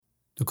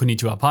The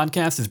Konnichiwa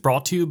podcast is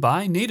brought to you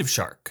by Native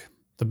Shark,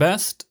 the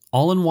best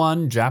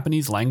all-in-one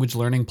Japanese language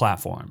learning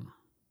platform.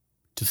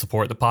 To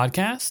support the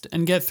podcast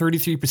and get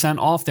 33%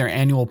 off their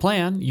annual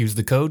plan, use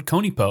the code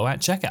KONIPO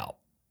at checkout.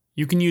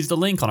 You can use the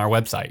link on our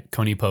website,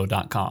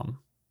 konipo.com.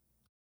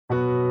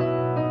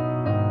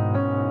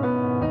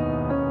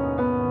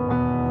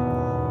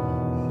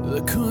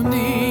 The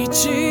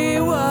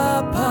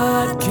Konnichiwa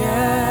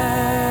podcast.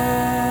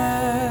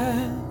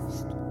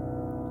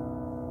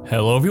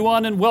 Hello,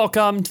 everyone, and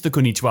welcome to the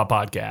Konnichiwa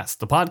podcast,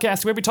 the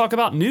podcast where we talk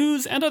about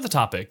news and other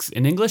topics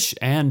in English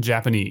and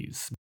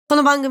Japanese. こ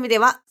の番組で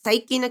は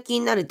最近の気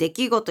になる出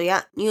来事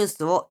やニュー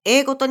スを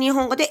英語と日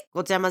本語で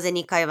ごちゃ混ぜ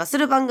に会話す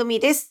る番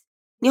組です。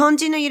日本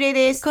人のゆれい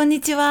です。こん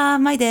にちは、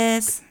まいで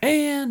す。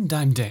And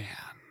I'm Dan.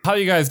 How are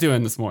you guys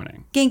doing this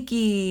morning? 元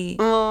気。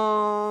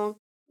コ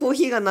ー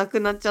ヒーがな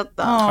くなっちゃっ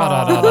た。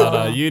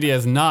Yuri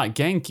is not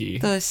genki.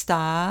 どうし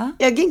た？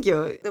いや、元気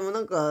よ。でもな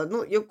んか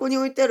の横に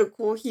置いてある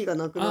コーヒーが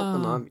なくなった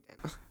な、みたい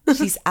な。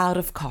She's out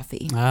of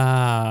coffee.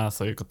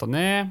 そういうこと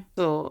ね。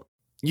そ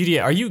う。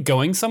Yuri, are you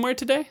going somewhere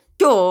today?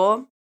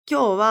 今日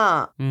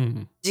は、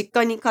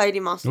実家に帰り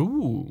ます。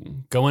Ooh,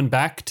 going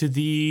back to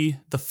the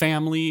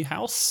family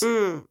house?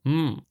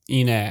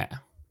 いいね。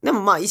で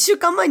もまあ、1週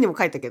間前にも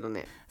帰ったけど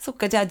ね。そっ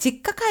か、じゃあ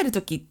実家帰る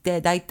ときっ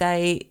て大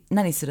体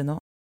何するの？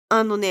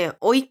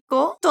甥っ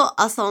子と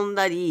遊ん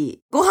だ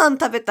り、ご飯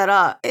食べた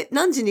ら、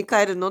何時に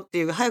帰るのって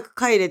いう、早く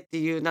帰れって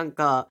いうなん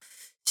か、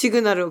シ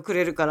グナルをく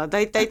れるから、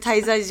だいたい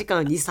滞在時間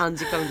は2、3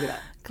時間ぐらい。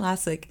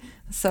Classic.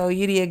 So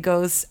Yuria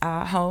goes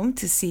home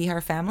to see her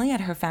family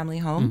at her family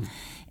home,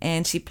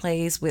 and she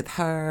plays with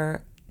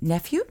her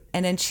nephew,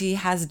 and then she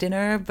has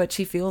dinner, but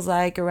she feels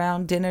like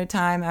around dinner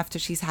time after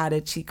she's had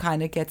it, she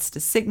kind of gets the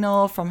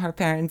signal from her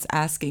parents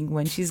asking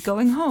when she's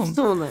going home.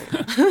 そうなんや。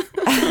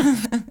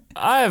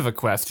I have a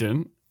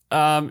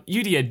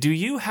question.Yuria, do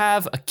you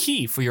have a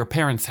key for your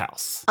parents'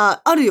 house?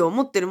 あるよ。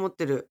持ってる。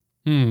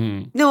で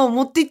も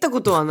持って行った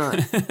ことはない。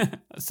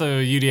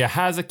So Yuria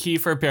has a key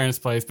for her parents'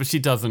 place, but she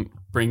doesn't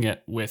bring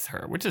it with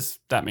her,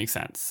 that makes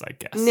sense, I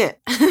guess. ね。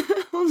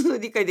本当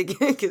に理解でき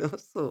ないけど、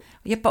そう。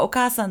やっぱお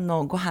母さん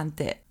のご飯っ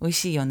て美味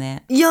しいよ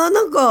ね。いや、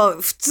なんか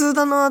普通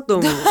だなと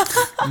思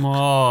う。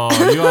もう、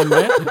言わん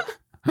ね。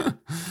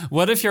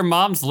What if your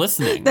mom's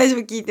listening? 大丈夫、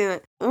聞いてな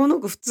い。な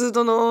んか普通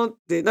だなっ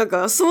て、なん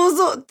か私は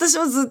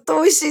ずっ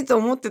と美味しいと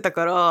思ってた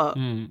から、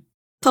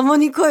たま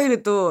に帰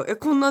ると、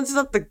こんな味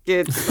だったっ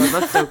けとか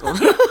なっちゃうかも。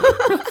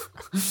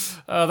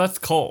That's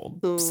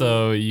cold.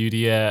 So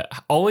Yuria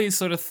always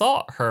sort of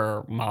thought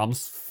her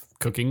mom's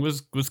cooking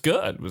was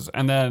good.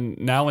 And then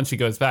now when she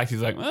goes back,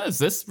 she's like, is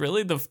this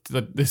really is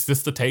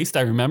this the taste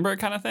I remember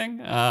kind of thing?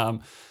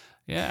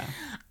 Yeah.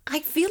 I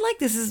feel like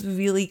this is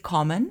really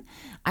common.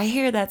 I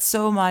hear that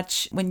so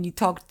much when you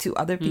talk to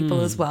other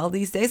people as well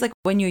these days. Like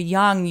when you're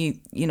young,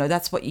 you know,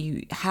 that's what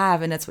you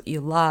have and that's what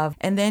you love.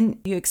 And then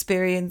you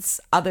experience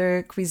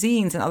other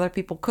cuisines and other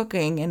people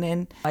cooking. And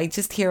then I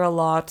just hear a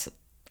lot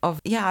of,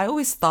 I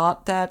always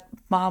thought that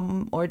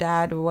mom or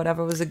dad or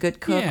whatever was a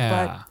good cook,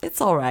 but it's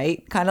all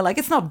right. Kind of like,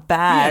 it's not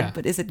bad,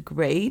 but is it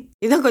great?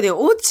 なんかね、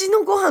お家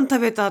のご飯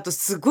食べた後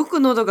すごく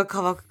喉が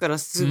渇くから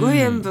すごい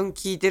塩分効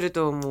いてる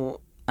と思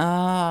う。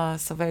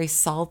So very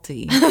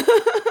salty.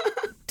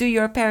 Do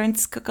your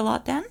parents cook a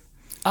lot, Dan?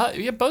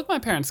 Yeah, both my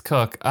parents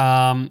cook.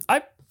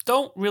 I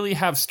don't really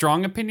have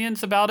strong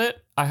opinions about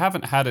it. I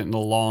haven't had it in a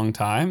long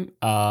time.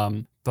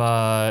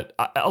 But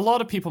a lot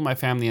of people in my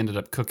family ended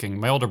up cooking.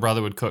 My older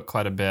brother would cook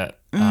quite a bit.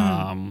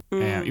 And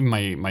even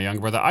my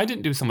younger brother. I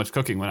didn't do so much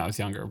cooking when I was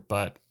younger,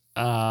 but...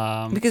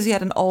 because you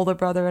had an older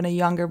brother and a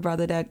younger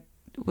brother that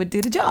would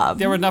do the job.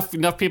 There were enough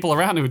people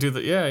around who would do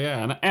that.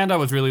 Yeah. And I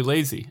was really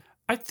lazy.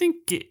 I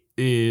think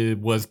it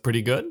was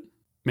pretty good.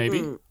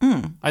 Maybe.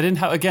 I didn't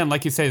have, again,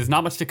 like you say, there's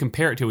not much to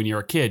compare it to when you're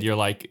a kid. You're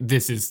like,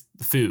 this is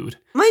food.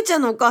 まいちゃ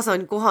んのお母さ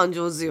んご飯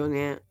上手よ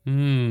ね。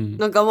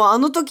なんかも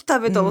う時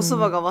食べたお蕎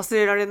麦が忘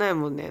れられない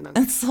もんね。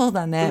そう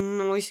だね。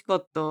美味しか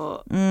った。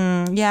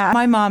Yeah,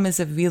 my mom is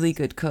a really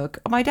good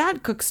cook. My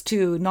dad cooks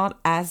too, not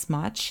as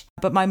much,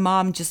 but my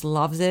mom just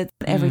loves it.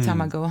 Every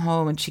time I go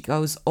home and she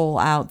goes all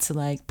out to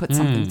like put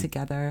something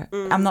together.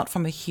 I'm not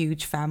from a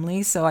huge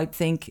family, so I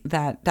think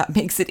that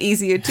makes it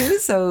easier too.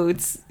 So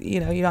it's, you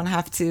know, you don't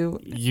have to.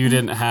 You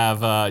didn't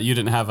have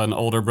an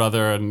older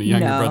brother and a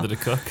younger brother to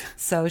cook.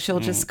 So she'll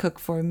just cook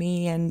for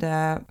me and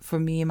for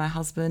me and my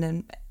husband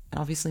and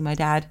obviously my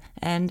dad.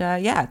 And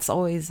it's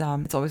always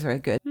very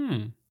good.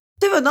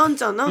 ではダン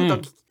ちゃんなんか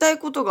聞きたい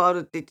ことがある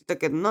って言ってた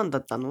けど何だ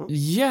ったの？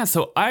 Yeah,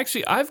 so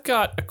I've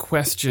got a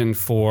question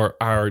for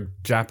our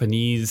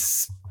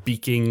Japanese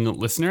speaking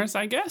listeners,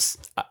 I guess.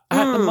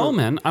 At the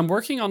moment, I'm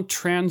working on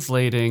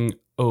translating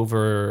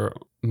over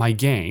my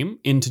game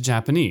into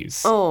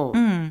Japanese.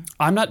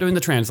 I'm not doing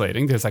the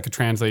translating. There's like a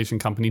translation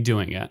company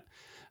doing it.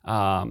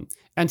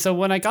 And so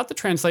when I got the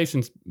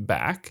translations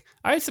back,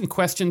 I had some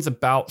questions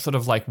about sort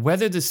of like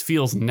whether this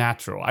feels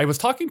natural. I was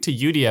talking to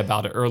Yuri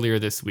about it earlier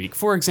this week.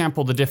 For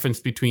example, the difference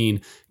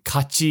between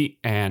kachi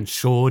and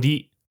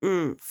shori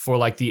for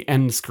like the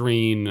end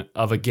screen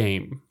of a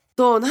game.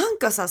 となん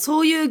かさ、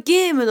そういう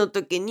ゲームの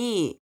時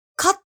に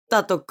勝っ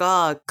ったと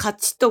か、勝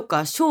ちとか、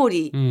勝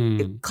利っ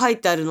て書い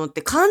てあるのっ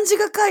て漢字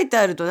が書いて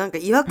あるとなんか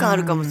違和感あ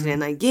るかもしれ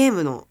ない。ゲー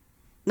ムの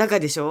中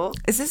でしょ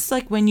Is this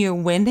like when you're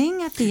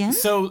winning at the end?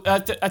 So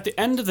at the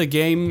end of the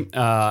game,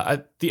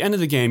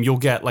 you'll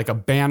get like a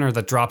banner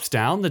that drops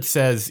down that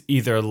says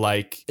either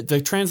like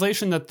the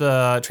translation that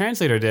the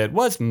translator did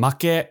was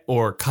make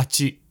or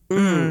kachi.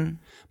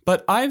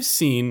 But I've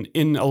seen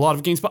in a lot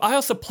of games, but I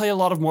also play a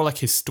lot of more like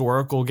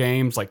historical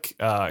games, like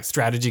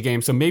strategy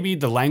games. So maybe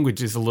the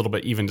language is a little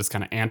bit even just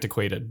kind of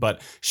antiquated.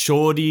 But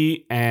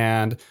shori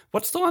and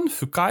what's the one?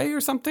 Fukai or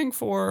something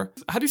for,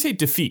 how do you say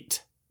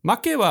defeat?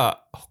 負け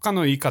は他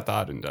の言い方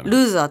あるんじゃない？ル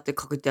ーザーって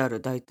書いてあ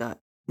る、大体。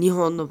日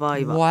本の場合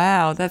Wow,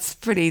 は。that's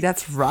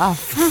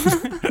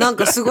rough. なん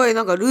かすごい、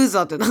なんかルー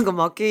ザーってなんか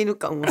負け犬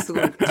感もすご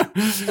い。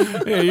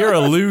Yeah, you're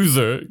a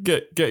loser.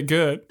 Get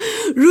good.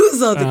 ルー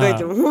ザーって書い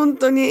ても本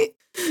当に、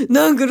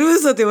なんかルー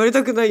ザーって言われ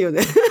たくないよ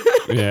ね。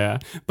Yeah.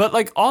 But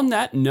like on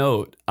that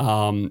note,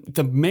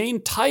 the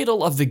main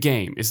title of the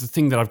game is the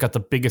thing that I've got the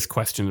biggest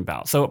question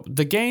about. So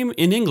the game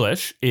in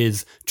English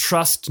is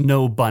Trust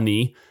No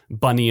Bunny.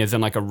 Bunny as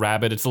in like a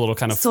rabbit. It's a little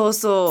kind of そう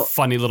そう。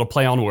 funny little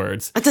play on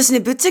words. 私ね、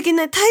ぶっちゃけ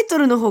ね、タイト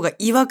ルの方が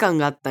違和感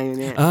があったんよ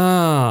ね。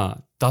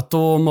だ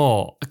と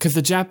思う. Because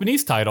the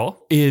Japanese title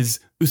is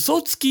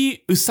嘘つ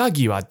きうさ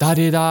ぎは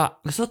誰だ?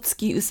 嘘つ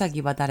きうさ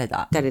ぎは誰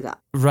だ? 誰だ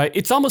Right?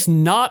 It's almost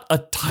not a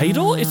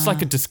title. It's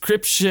like a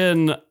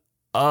description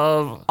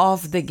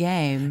of the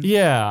game.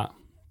 Yeah.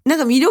 なん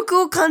か魅力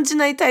を感じ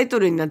ないタイト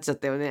ルになっちゃっ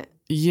たよね。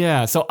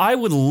Yeah, so I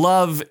would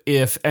love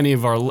if any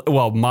of our,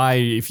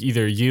 if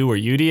either you or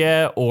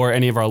Yuria or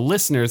any of our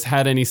listeners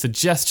had any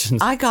suggestions.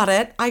 I got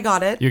it.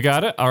 You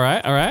got it? All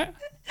right.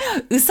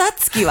 うさ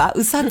つきは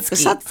うさつき。う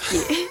さつき。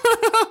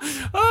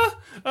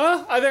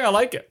I think I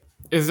like it.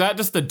 Is that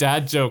just the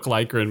dad joke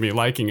liker in me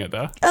liking it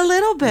though? A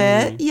little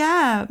bit,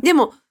 yeah. で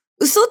も、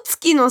嘘つ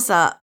きの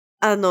さ、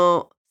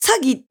詐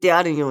欺って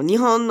あるよ。日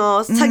本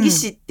の詐欺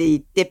師って言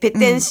って、ペ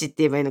テン師って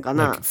言えばいいのか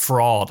な。Like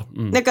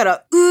fraud. だか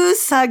ら、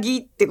詐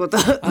欺ってこと、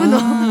の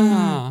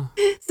詐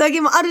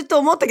欺もあると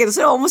思ったけど、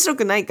それは面白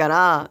くないか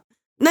ら、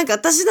なんか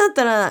私だっ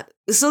たら、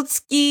嘘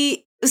つ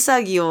きう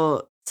さぎ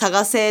を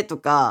探せと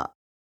か、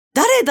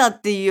誰だっ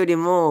ていうより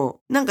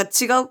も、なんか違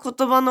う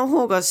言葉の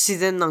方が自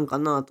然なんか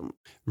なと思う。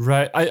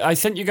Right. I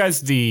sent you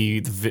guys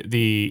the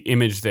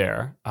image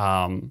there.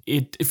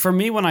 For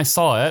me, when I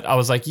saw it, I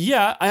was like,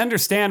 yeah, I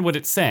understand what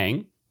it's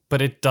saying,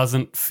 but it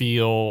doesn't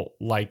feel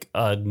like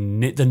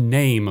the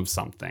name of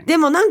something. で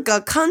もなん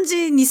か漢字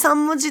2、3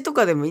文字と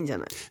かでもいいんじゃ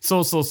ない？そ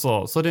う。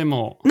それ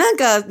も。なん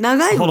か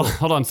長いもん。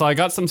Hold on. So I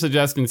got some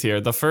suggestions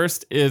here. The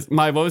first is,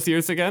 what was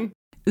yours again?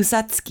 う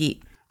さつ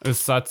き。う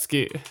さつ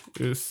き。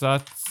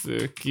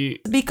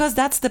Because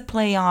that's the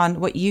play on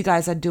what you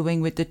guys are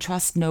doing with the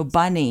Trust No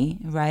Bunny,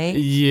 right?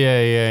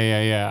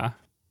 Yeah.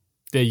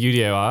 で、ゆり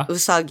えはう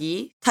さ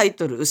ぎ、タイ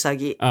トルうさ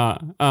ぎ。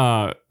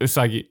う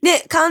さぎ。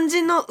で、漢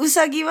字のう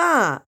さぎ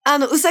は、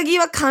うさぎ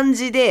は漢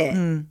字で、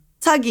詐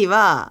欺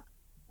は、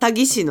詐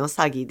欺師の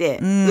詐欺で、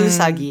う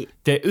さぎ。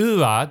で、う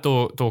は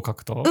どう書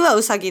くと？うは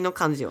うさぎの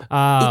漢字よ。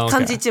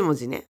漢字1文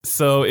字ね。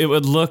So it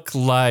would look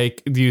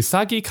like the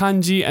usagi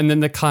kanji and then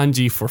the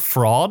kanji for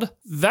fraud.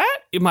 That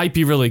it might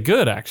be really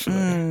good,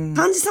 actually.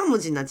 漢字3文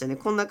字になっちゃうね。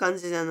こんな感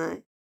じじゃない。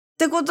っ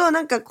てことは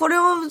なんかこれ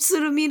を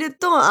見る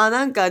と、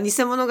なんか偽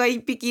物が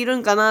1匹いる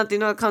んかなってい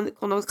うのが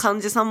この漢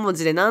字3文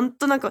字でなん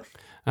となく。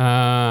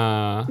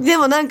で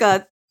もなん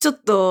かちょ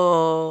っ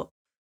と、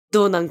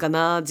どうなんか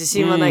な自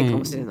信はないか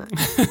もしれない。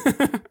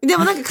で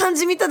もなんか漢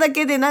字見ただ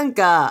けでなん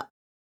か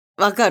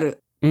わか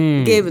る。ゲ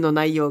ームの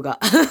内容が。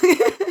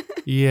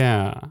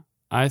Yeah,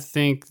 I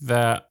think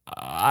that,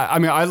 I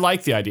mean, I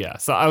like the idea.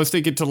 So I was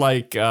thinking to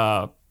like,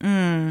 I'll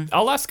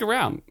ask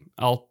around.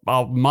 I'll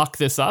mock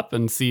this up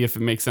and see if it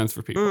makes sense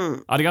for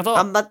people. ありがとう。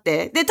頑張っ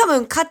て。で、多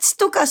分勝ち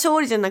とか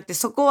勝利じゃなくて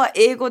そこは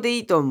英語でい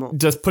いと思う。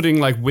Just putting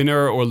like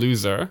winner or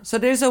loser. So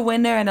there's a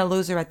winner and a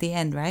loser at the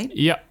end, right?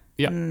 Yeah.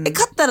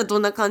 勝ったらど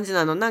んな感じ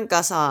なの？なん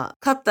かさ、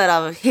勝った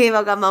ら平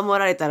和が守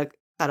られた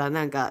から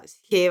なんか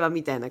平和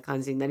みたいな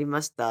感じになり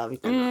ましたみ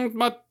たいな。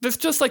But there's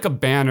just like a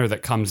banner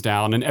that comes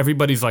down and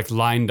everybody's like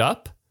lined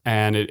up.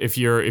 And if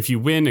you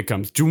win, it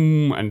comes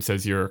doom and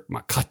says you're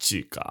勝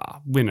ち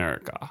か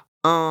winner か。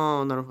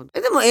なるほど。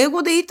でも英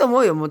語でいいと思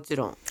うよ、もち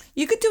ろん。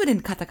You could do it in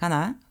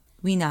katakana.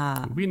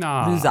 Winner.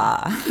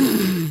 Loser.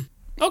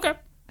 Okay.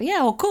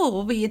 Yeah, well, cool.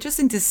 It'll be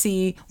interesting to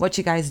see what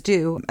you guys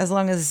do. As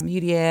long as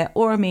Yurie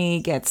or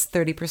me gets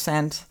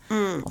 30%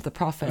 of the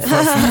profit. For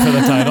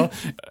the title.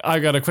 I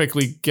gotta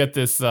quickly get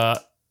this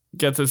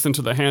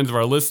into the hands of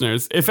our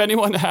listeners. If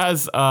anyone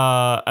has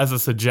as a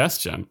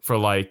suggestion for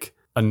like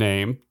a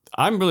name,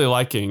 I'm really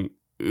liking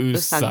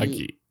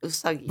Usagi.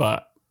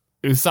 But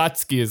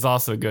Usatsuki is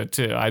also good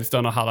too. I just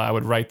don't know how I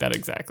would write that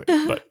exactly.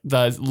 But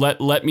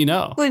let me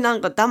know. これな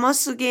んか騙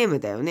すゲーム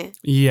だよね。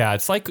Yeah,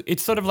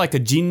 it's sort of like a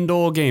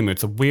Jindo game.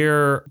 It's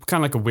kind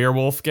of like a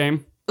werewolf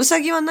game. う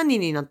さぎは何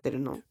になってる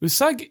の？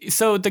 Usagi.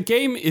 So the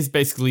game is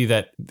basically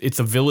that it's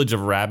a village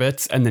of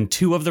rabbits, and then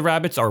 2 of the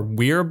rabbits are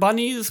weir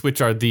bunnies,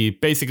 which are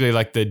basically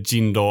like the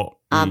Jindo.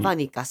 バ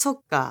ニか、そっ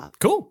か。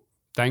Cool.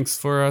 Thanks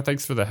for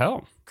the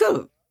help.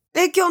 Cool.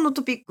 で、今日の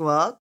トピック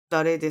は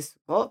誰です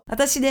か？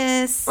私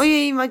です。お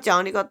い、まいちゃん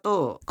ありが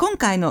とう。今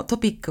回のト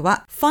ピック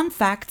は Fun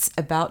Facts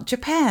about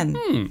Japan。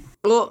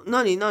お、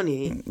なに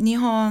日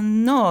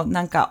本の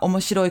なんか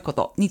面白いこ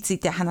とについ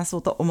て話そ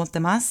うと思っ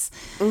てます。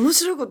面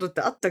白いことっ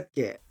てあったっ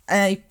け？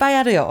いっぱい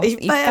あるよ。い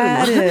っぱい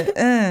ある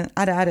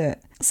あるある。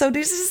So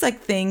this is like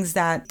things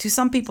that to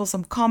some people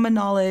some common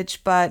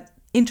knowledge but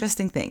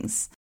interesting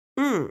things.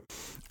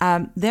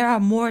 There are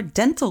more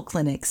dental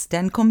clinics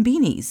than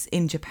konbinis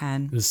in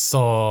Japan.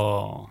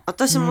 そう。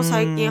私も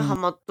最近ハ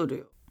マっとる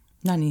よ。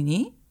何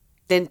に？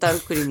デンタル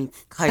クリニッ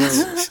ク通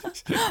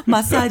う。マ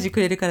ッサージく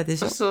れるからで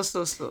しょ？そう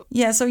そうそう。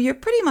Yeah, so you're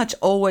pretty much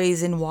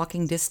always in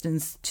walking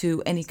distance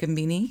to any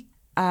konbini.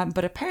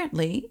 But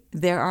apparently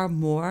there are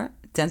more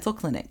dental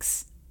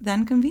clinics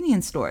than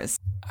convenience stores.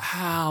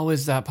 How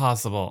is that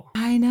possible?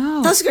 I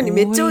know. 確かに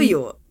めっちゃ多い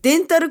よ。デ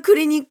ンタルク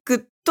リニッ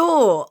ク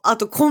と、あ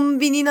とコン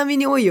ビニ並み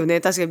に多いよ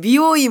ね。確かに美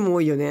容院も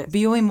多いよね。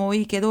美容院も多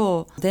いけ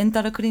ど、デン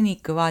タルクリニ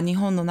ックは日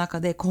本の中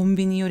でコン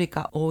ビニより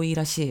か多い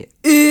らし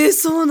い。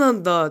そうな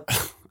んだ。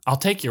I'll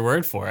take your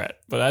word for it,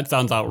 but that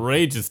sounds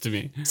outrageous to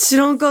me. 知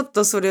らんかっ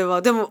た、それ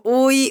は。でも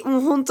多い。も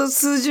うほんと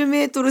数十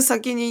メートル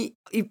先に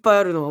いっぱい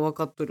あるのは分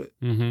かっとる。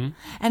Mm-hmm.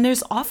 And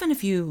there's often,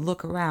 if you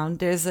look around,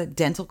 there's a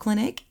dental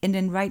clinic, and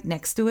then right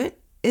next to it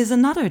is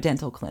another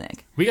dental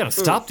clinic. We gotta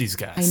stop these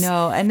guys. I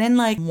know. And then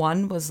like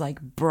one was like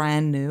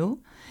brand new,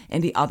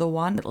 and the other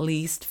one at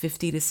least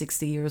 50 to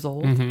 60 years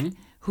old.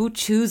 Who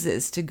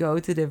chooses to go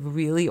to the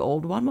really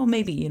old one? Well,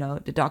 maybe, you know,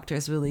 the doctor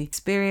is really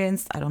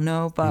experienced. I don't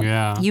know.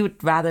 But you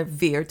would rather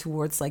veer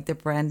towards like the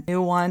brand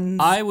new ones.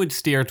 I would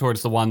steer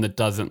towards the one that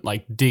doesn't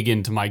like dig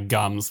into my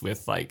gums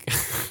with like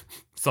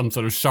some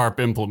sort of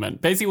sharp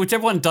implement. Basically,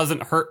 whichever one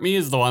doesn't hurt me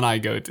is the one I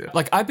go to.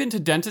 Like I've been to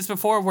dentists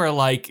before where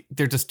like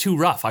they're just too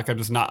rough. Like I'm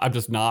just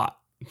not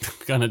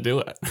gonna do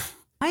it.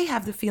 I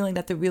have the feeling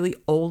that the really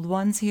old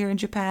ones here in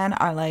Japan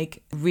are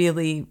like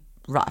really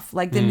rough.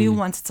 Like the new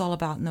ones, it's all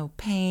about no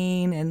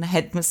pain and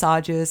head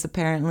massages,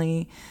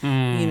 apparently.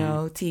 You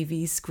know,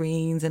 TV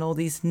screens and all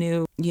these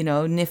new, you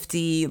know,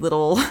 nifty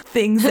little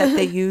things that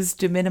they use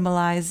to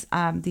minimize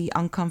the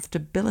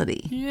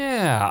uncomfortability.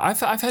 Yeah,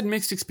 I've had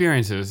mixed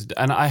experiences,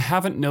 and I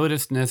haven't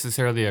noticed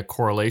necessarily a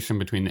correlation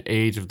between the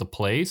age of the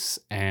place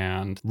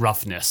and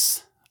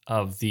roughness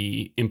of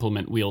the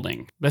implement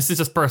wielding. This is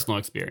just personal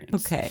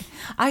experience. Okay.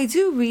 I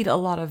do read a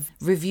lot of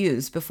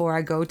reviews before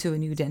I go to a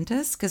new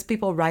dentist because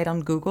people write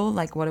on Google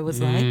like what it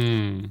was like.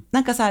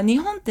 なんかさ、日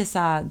本って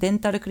さ、デン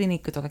タルクリニ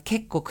ックとか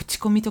結構口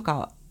コミと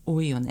か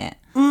多いよ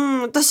ね。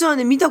私は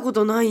ね、見たこ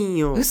とないん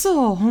よ。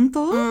嘘？本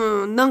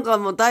当？なんか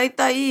もう大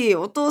体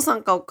お父さ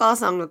んかお母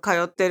さんが通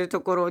ってる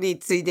ところに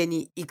ついで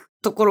に行く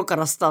ところか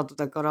らスタート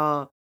だか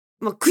ら、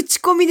まあ、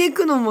口コミで行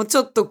くのもち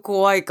ょっと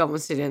怖いかも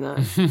しれない。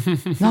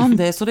なん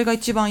で？それが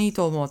一番いい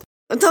と思う。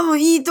多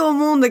分いいと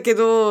思うんだけ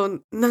ど、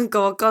なん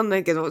かわかんな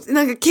いけど、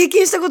なんか経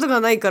験したこと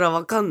がないから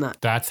わかんない。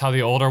That's how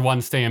the older ones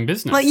stay in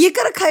business. まあ家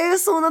から通え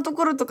そうなと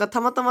ころとかた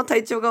またま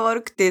体調が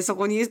悪くてそ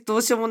こにど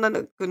うしようもな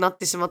くなっ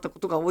てしまったこ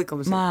とが多いか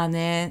もしれない。まあ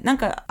ね、なん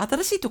か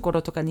新しいとこ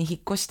ろとかに引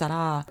っ越した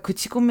ら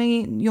口コ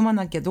ミ読ま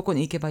なきゃどこ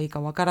に行けばいい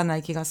かわからな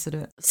い気がす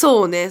る。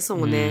そうね、そ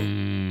うね。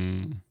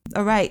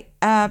Alright,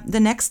 the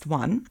next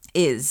one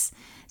is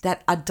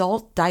that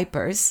adult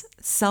diapers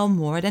sell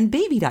more than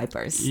baby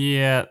diapers.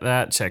 Yeah,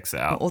 that checks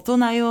out. 大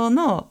人用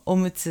のお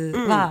むつ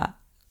は、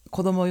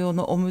子供用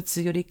のおむ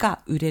つより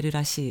か売れる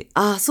らしい。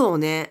あ、そう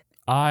ね。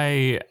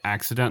I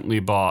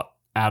accidentally bought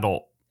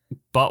adult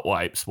butt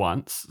wipes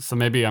once, so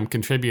maybe I'm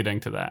contributing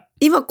to that.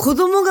 今子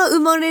供が生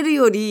まれる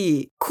よ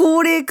り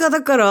高齢化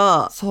だか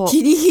ら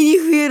日に日に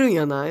増えるん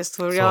やない？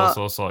そりゃ。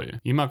そう。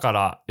今か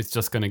ら it's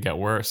just gonna get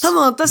worse. 多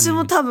分私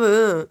も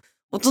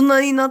大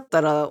人になった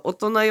ら大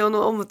人用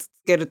のおむつつ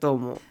けると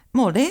思う。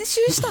もう練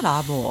習した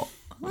らも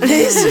う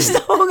練習し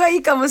た方がい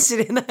いかもし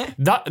れない。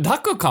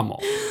楽かも。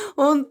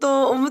本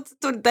当おむつ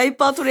とダイ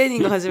パートレーニ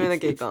ング始めな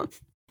きゃいかん。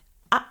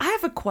I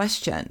have a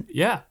question.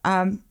 Yeah.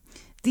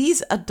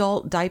 These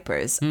adult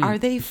diapers, are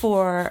they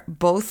for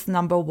both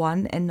number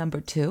 1 and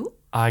number 2?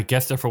 I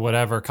guess they're for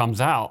whatever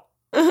comes out.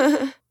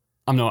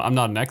 I'm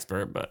not an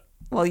expert, but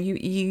well,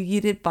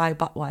 you did buy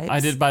butt wipes. I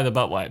did buy the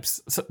butt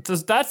wipes. So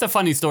that's a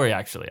funny story,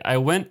 actually. I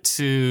went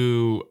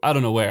to, I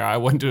don't know where, I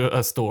went to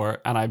a store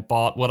and I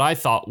bought what I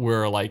thought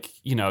were like,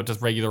 you know,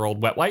 just regular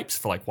old wet wipes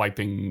for like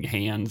wiping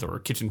hands or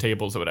kitchen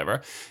tables or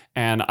whatever.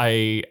 And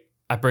I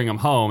bring them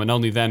home, and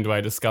only then do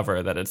I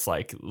discover that it's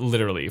like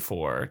literally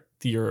for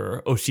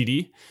your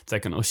oshiri. It's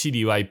like an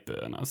oshiri wipe.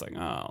 And I was like,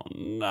 oh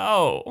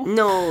no.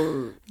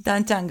 No. ダ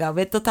ンちゃんがウ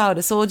ェットタオ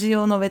ル、掃除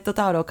用のウェット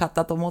タオルを買っ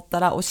たと思った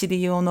ら、お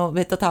尻用のウ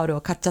ェットタオル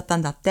を買っちゃった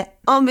んだって。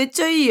あ、めっ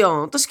ちゃいいや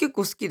ん。私結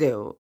構好きだ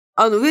よ。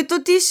ウェッ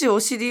トティッシュお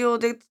尻用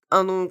で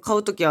買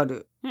うときあ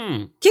る。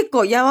結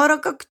構柔ら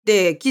かく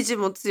て生地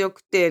も強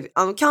くて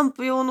キャン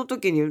プ用の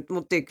時に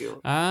持っていくよ。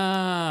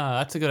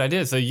Ah, that's a good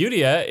idea. So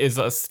Yuria is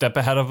a step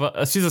ahead of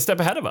she's a step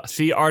ahead of us.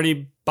 She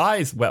already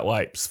buys wet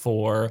wipes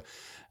for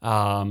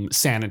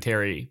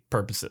sanitary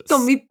purposes. しか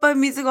もいっぱい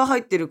水が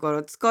入ってるか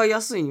ら使い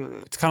やすいんよね。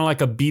It's kind of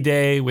like a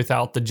bidet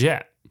without the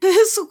jet.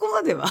 そこ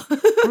までは。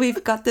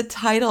We've got the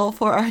title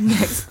for our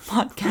next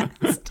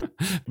podcast.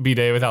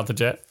 Bidet without the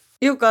jet.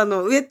 よくウ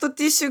ェット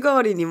ティッシュ代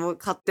わりにも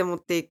買って持っ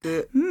てい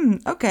く。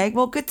Okay,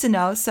 well, good to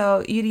know.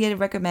 So Yuria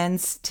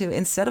recommends to,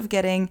 instead of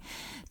getting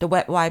the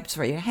wet wipes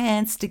for your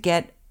hands, to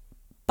get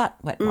butt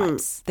wet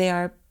wipes. They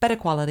are better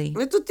quality.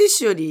 ウェットティッ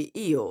シュより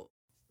いいよ。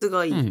す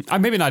ごい。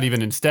Maybe not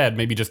even instead.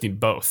 Maybe just need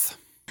both.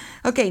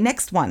 Okay,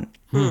 next one.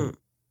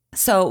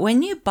 So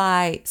when you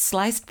buy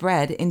sliced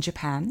bread in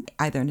Japan,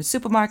 either in a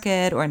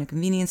supermarket or in a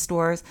convenience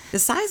store, the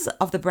size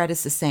of the bread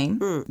is the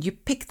same. You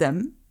pick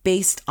them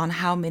based on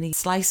how many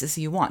slices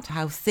you want,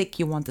 how thick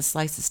you want the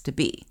slices to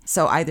be.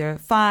 So either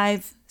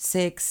 5,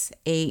 6,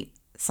 8,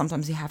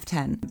 sometimes you have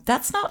 10.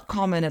 That's not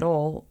common at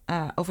all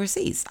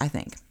overseas, I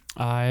think.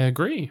 I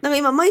agree. なんか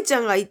今、舞ち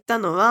ゃんが言った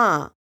の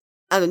は、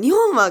日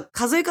本は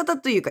数え方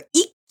というか、1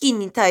斤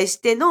に対し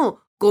ての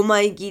5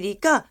枚切り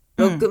か、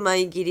6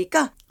枚切り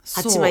か、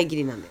8枚切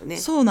りなんだよね。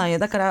そうなんよ。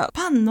だから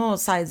パンの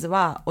サイズ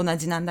は同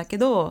じなんだけ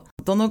ど、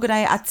どのぐら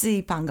い厚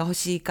いパンが欲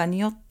しいかに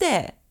よっ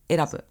て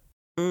選ぶ。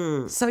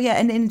So yeah,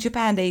 and in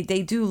Japan, they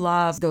do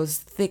love those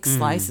thick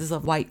slices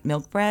of white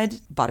milk bread,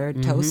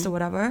 buttered toast or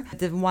whatever.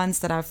 The ones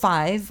that are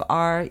 5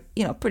 are,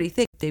 pretty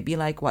thick. They'd be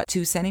like, what,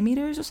 2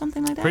 centimeters or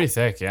something like that? Pretty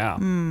thick, yeah.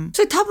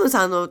 それ多分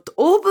さ、オ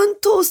ーブン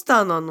トース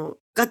ターの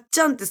ガッチ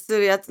ャンってす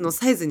るやつの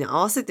サイズに合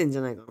わせてんじ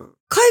ゃないかな。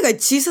海外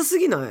小さす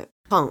ぎない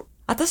パン。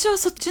私は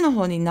そっちの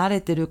方に慣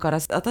れてるから、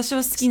私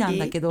は好きなん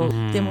だけど、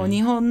でも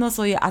日本の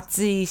そういう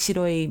厚い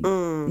白い、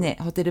ね、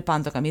ホテルパ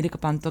ンとかミルク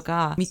パンと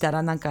か見た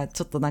らなんか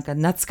ちょっとなんか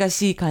懐か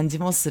しい感じ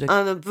もする。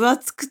分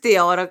厚くて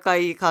柔らか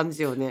い感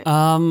じよね。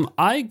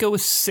I go with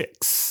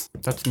 6.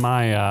 That's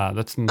my,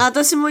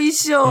 私も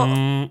一緒。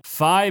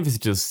5 is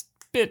just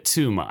a bit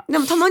too much. で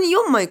もたまに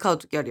4枚買う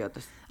ときあるよ、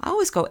私。I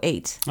always go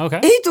 8.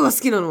 Okay. 8が好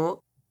きなの？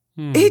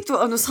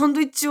 8、サン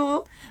ドイッチ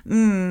を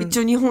一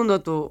応日本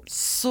だと。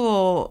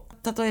そう。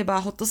例えば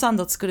ホットサン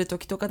ド作ると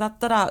きとかだっ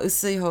たら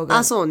薄い方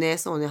が。そうね、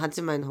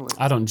8枚の方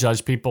が。I don't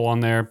judge people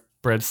on their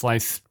bread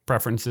slice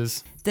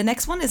preferences. The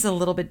next one is a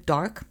little bit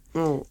dark,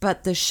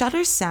 but the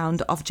shutter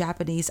sound of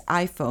Japanese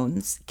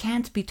iPhones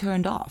can't be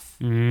turned off.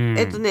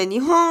 日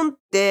本っ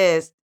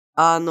て、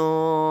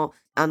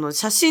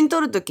写真撮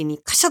るときに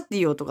カシャって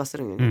いう音がす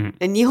るのよね。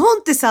日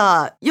本って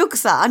さ、よく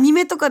さ、アニ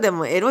メとかで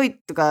もエロい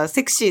とか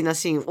セクシーな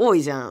シーン多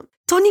いじゃん。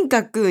とに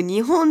かく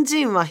日本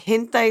人は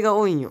変態が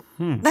多いんよ。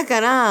だか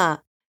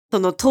ら、そ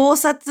の盗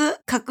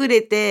撮隠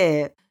れ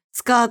て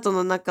スカート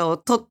の中を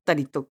撮った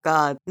りと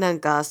か、な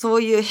んかそ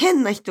ういう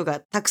変な人が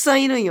たくさ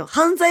んいるんよ。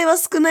犯罪は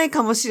少ない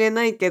かもしれ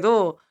ないけ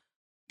ど、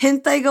変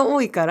態が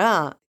多いか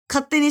ら、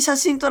勝手に写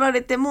真撮ら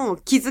れても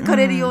気づか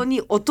れるよう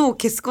に音を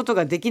消すこと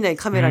ができない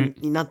カメラ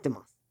になって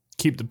ます。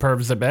Keep the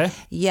pervs at bay?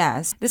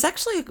 Yes. There's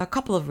actually a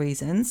couple of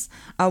reasons.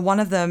 One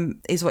of them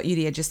is what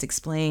Yuria just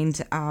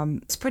explained.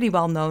 It's pretty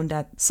well known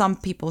that some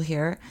people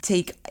here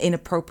take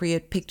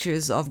inappropriate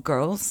pictures of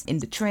girls in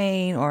the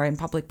train or in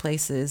public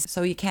places.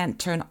 So you can't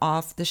turn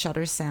off the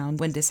shutter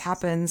sound. When this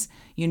happens,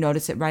 you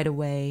notice it right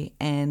away.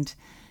 And,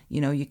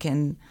 you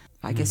can,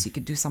 I guess you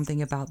could do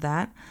something about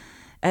that.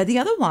 The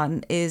other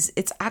one is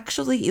it's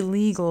actually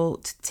illegal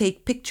to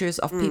take pictures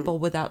of people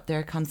without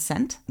their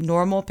consent.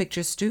 Normal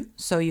pictures too.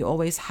 So you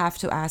always have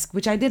to ask,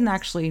 which I didn't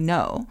actually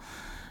know,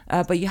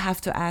 but you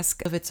have to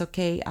ask if it's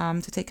okay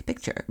to take a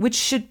picture, which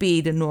should be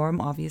the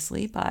norm,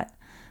 obviously, but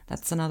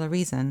that's another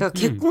reason.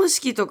 結婚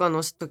式とか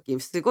の時、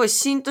すごい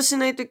シーンとし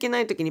ないといけな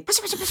い時にパ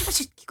シャパシャパシャパ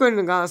シャ聞こえる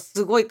のが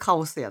すごいカ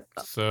オスやっ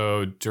た。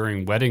So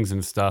during weddings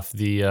and stuff,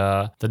 the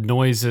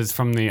noises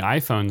from the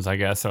iPhones, I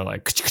guess, are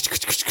like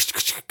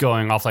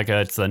going off like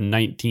it's a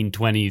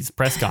 1920s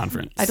press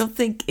conference. I don't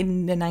think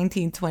in the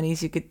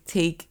 1920s you could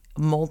take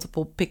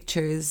multiple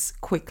pictures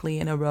quickly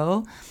in a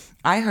row.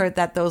 I heard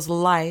that those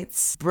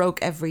lights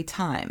broke every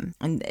time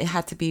and it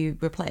had to be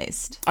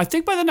replaced. I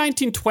think by the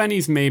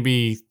 1920s,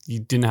 maybe you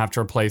didn't have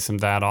to replace them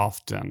that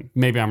often.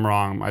 Maybe I'm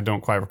wrong. I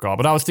don't quite recall.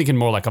 But I was thinking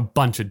more like a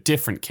bunch of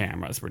different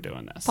cameras were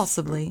doing this.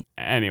 Possibly.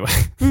 Anyway.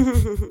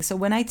 So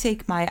when I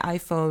take my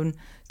iPhone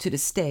to the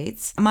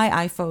States, my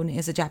iPhone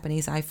is a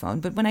Japanese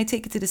iPhone, but when I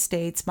take it to the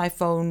States, my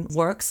phone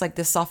works like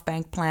the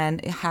SoftBank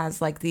plan. It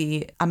has like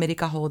the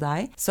America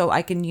Hodai, so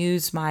I can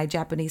use my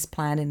Japanese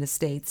plan in the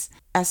States.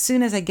 As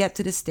soon as I get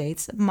to the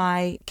States,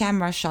 my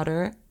camera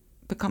shutter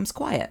becomes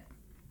quiet.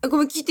 ご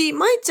めん、聞いていい？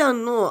舞ちゃ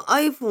んの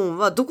iPhone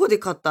はどこで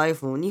買った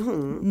iPhone？ 日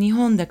本？日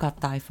本で買っ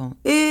た iPhone。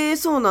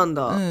そうなん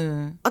だ。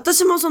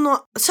私もそ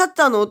のシャッ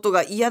ターの音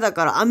が嫌だ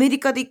からアメリ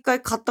カで一回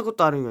買ったこ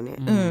とあるよね。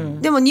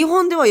でも日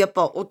本ではやっ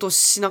ぱ音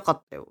しなか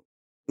ったよ。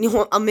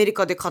アメリ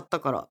カで買った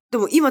から。で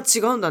も今違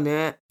うんだ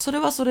ね。それ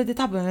はそれで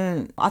多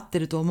分合って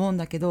ると思うん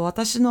だけど、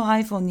私の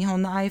iPhone、日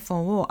本の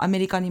iPhone をアメ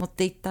リカに持っ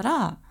て行った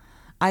ら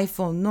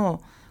iPhone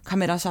のカ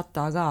メラシャッ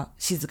ターが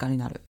静かに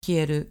なる。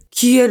消える。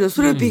消える。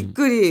それびっ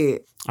く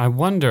り。I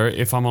wonder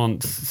if I'm on...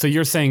 So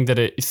you're saying that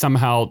it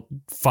somehow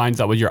finds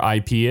out what your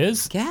IP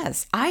is?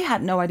 Yes. I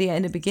had no idea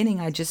in the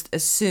beginning. I just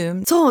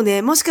assumed. そう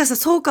ね。もしかしたら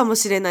そうかも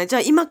しれない。じゃ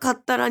あ今買っ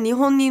たら日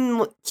本に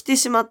も来て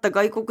しまった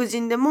外国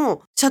人で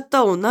もシャッ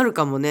ター音なる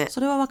かもね。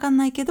それはわかん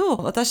ないけど、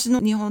私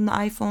の日本の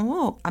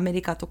iPhone をアメ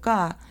リカと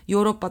か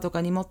ヨーロッパとか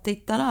に持って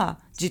行ったら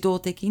自動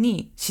的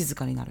に静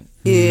かになる。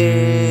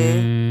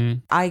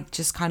I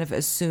just kind of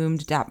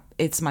assumed that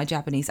it's my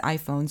Japanese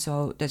iPhone,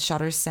 so the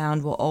shutter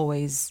sound will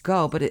always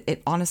go, but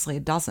it honestly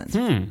it doesn't.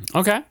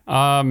 Okay.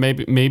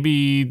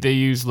 Maybe they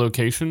use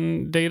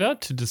location data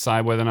to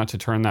decide whether or not to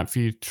turn that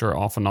feature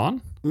off and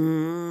on.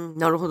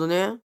 なるほど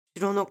ね。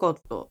知らなかっ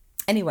た。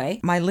Anyway,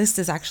 my list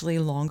is actually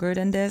longer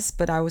than this,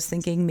 but I was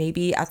thinking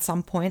maybe at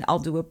some point I'll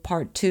do a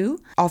part 2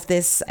 of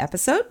this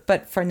episode.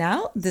 But for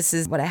now, this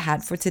is what I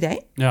had for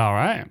today. All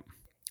right.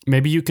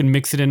 Maybe you can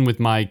mix it in with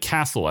my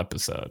castle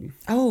episode.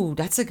 Oh,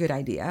 that's a good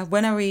idea.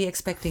 When are we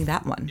expecting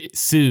that one?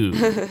 Soon.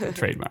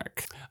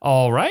 Trademark.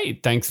 All right.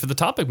 Thanks for the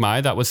topic,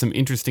 Mai. That was some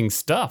interesting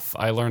stuff.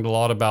 I learned a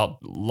lot about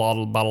a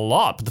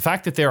lot. But the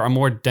fact that there are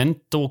more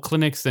dental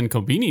clinics than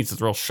konbinis is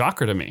a real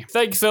shocker to me.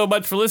 Thanks so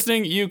much for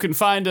listening. You can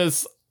find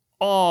us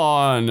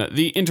on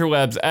the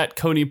interwebs at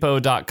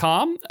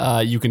konipo.com.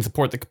 You can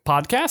support the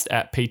podcast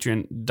at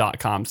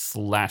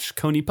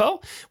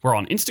patreon.com/konipo. We're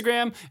on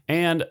Instagram.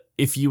 And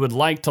if you would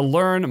like to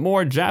learn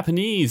more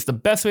Japanese, the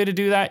best way to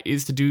do that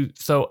is to do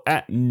so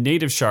at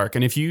Native Shark.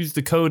 And if you use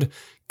the code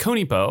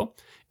KONIPO,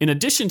 in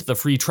addition to the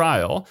free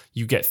trial,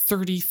 you get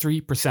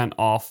 33%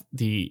 off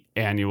the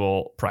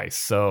annual price.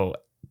 So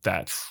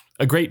that's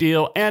a great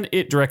deal, and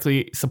it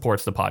directly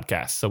supports the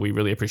podcast. So we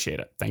really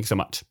appreciate it. Thanks so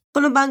much. こ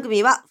の番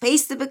組は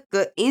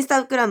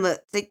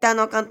Facebook、Instagram、Twitter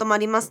のアカウントもあ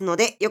りますの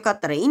で、よかっ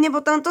たらいいね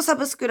ボタンとサ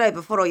ブスクライ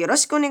ブ、フォローよろ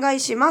しくお願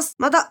いします。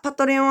また、パ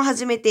トレオンを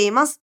始めてい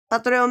ます。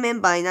パトレオンメン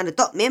バーになる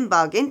とメン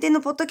バー限定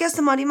のポッドキャス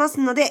トもあります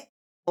ので、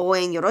応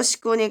援よろし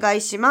くお願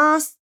いし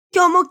ます。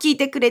今日も聞い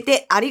てくれ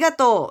てありが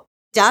とう。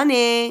じゃあ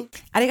ね。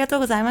ありがとう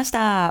ございまし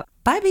た。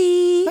バイビ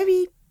ー。バイ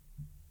ビー。